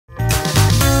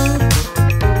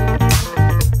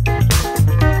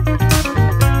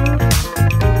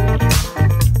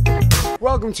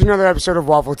Welcome to another episode of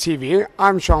Waffle TV.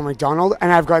 I'm Sean McDonald,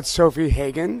 and I've got Sofie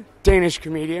Hagen, Danish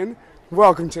comedian.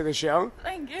 Welcome to the show.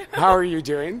 Thank you. How are you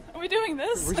doing? Are we doing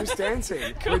this? We're just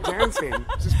dancing. Cool. We're dancing.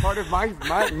 This is part of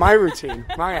my routine,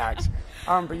 my act.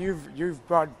 But you've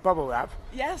brought Bubble Wrap,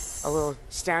 Yes. a little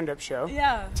stand-up show.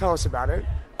 Yeah. Tell us about it.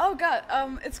 Oh God.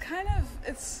 It's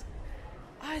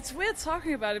weird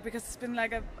talking about it because it's been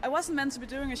like I wasn't meant to be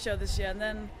doing a show this year, and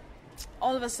then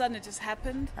all of a sudden it just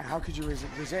happened. How could you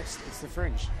resist? It's the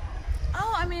Fringe.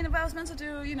 Oh, I mean, if I was meant to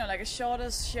do, like a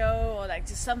shorter show or like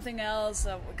just something else,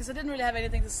 because I didn't really have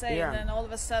anything to say, Yeah. and then all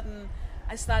of a sudden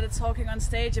I started talking on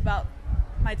stage about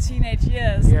my teenage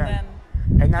years, Yeah.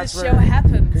 and that's the show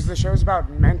happened. Because the show's about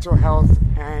mental health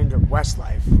and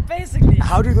Westlife. Basically.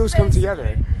 How do those come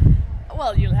together?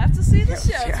 Well, you'll have to see the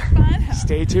show to find out.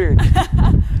 Stay tuned.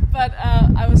 But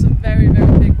I was a very,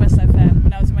 very big Westlife fan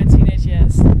when I was in my teenage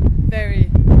years.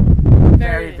 Very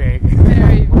Big.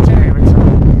 Very, What's your favorite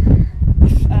song?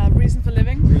 Reason for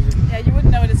Living. Yeah, you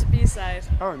wouldn't know it. It's a B-side.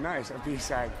 Oh, nice. A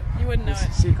B-side. You wouldn't know It's it.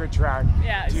 a secret track.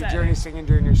 Yeah, Do you do exactly. any singing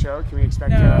during your show? Can we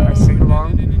expect No, a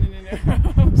sing-along?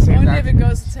 No. Save Only that- if it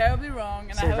goes terribly wrong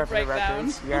and I Save have that a for the breakdown.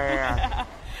 records. Yeah.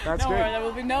 That's Don't good. worry, there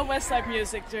will be no Westlife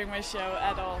music during my show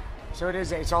at all. So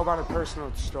it's all about a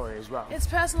personal story as well. It's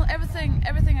personal. Everything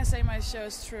I say in my show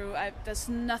is true. There's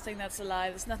nothing that's a lie.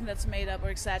 There's nothing that's made up or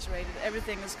exaggerated.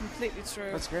 Everything is completely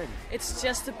true. That's good. It's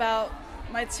just about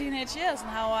my teenage years and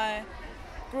how I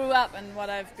grew up and what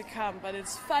I've become. But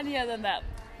it's funnier than that.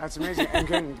 That's amazing. And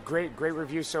getting great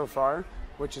reviews so far,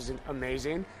 which is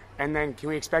amazing. And then can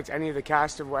we expect any of the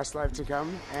cast of Westlife to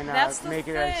come and That's the make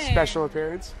it a thing. special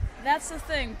appearance? That's the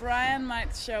thing. Brian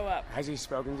might show up. Has he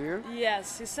spoken to you?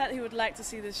 Yes, he said he would like to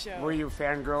see this show. Were you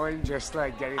fangirling, just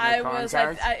like getting the I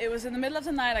contact? was. It was in the middle of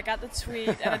the night. I got the tweet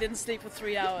and I didn't sleep for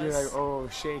 3 hours. You're like, oh,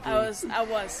 shaky. I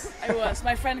was.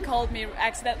 My friend called me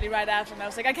accidentally right after, and I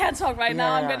was like, I can't talk right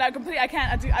now. Yeah. I'm gonna complete. I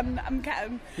can't.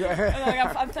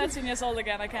 I'm 13 years old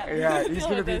again. I can't. Yeah, he's deal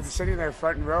gonna with be this. sitting there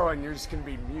front row, and you're just gonna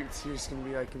be mute. You're just gonna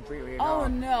be like completely. In awe. Oh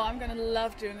no, I'm gonna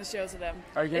love doing the shows with them.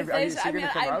 Are you If gonna, they- is he gonna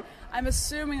come up? I'm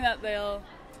assuming that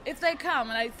if they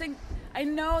come, and I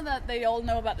know that they all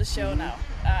know about the show now.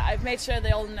 I've made sure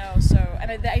they all know. So,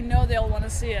 and I know they all want to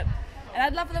see it. And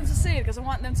I'd love for them to see it because I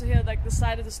want them to hear like the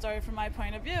side of the story from my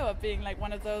point of view of being like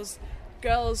one of those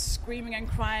girls screaming and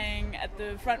crying at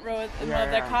the front row at one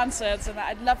of their concerts, and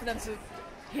I'd love for them to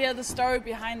hear the story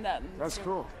behind that. That's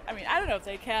cool. I mean, I don't know if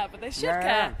they care, but they should Yeah.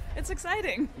 care. It's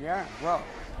exciting. Yeah, well,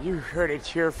 you heard it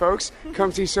here, folks.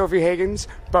 Come see Sofie Hagen's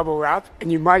Bubble Wrap, and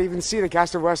you might even see the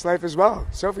cast of Westlife as well.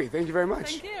 Sofie, thank you very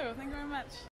much. Thank you.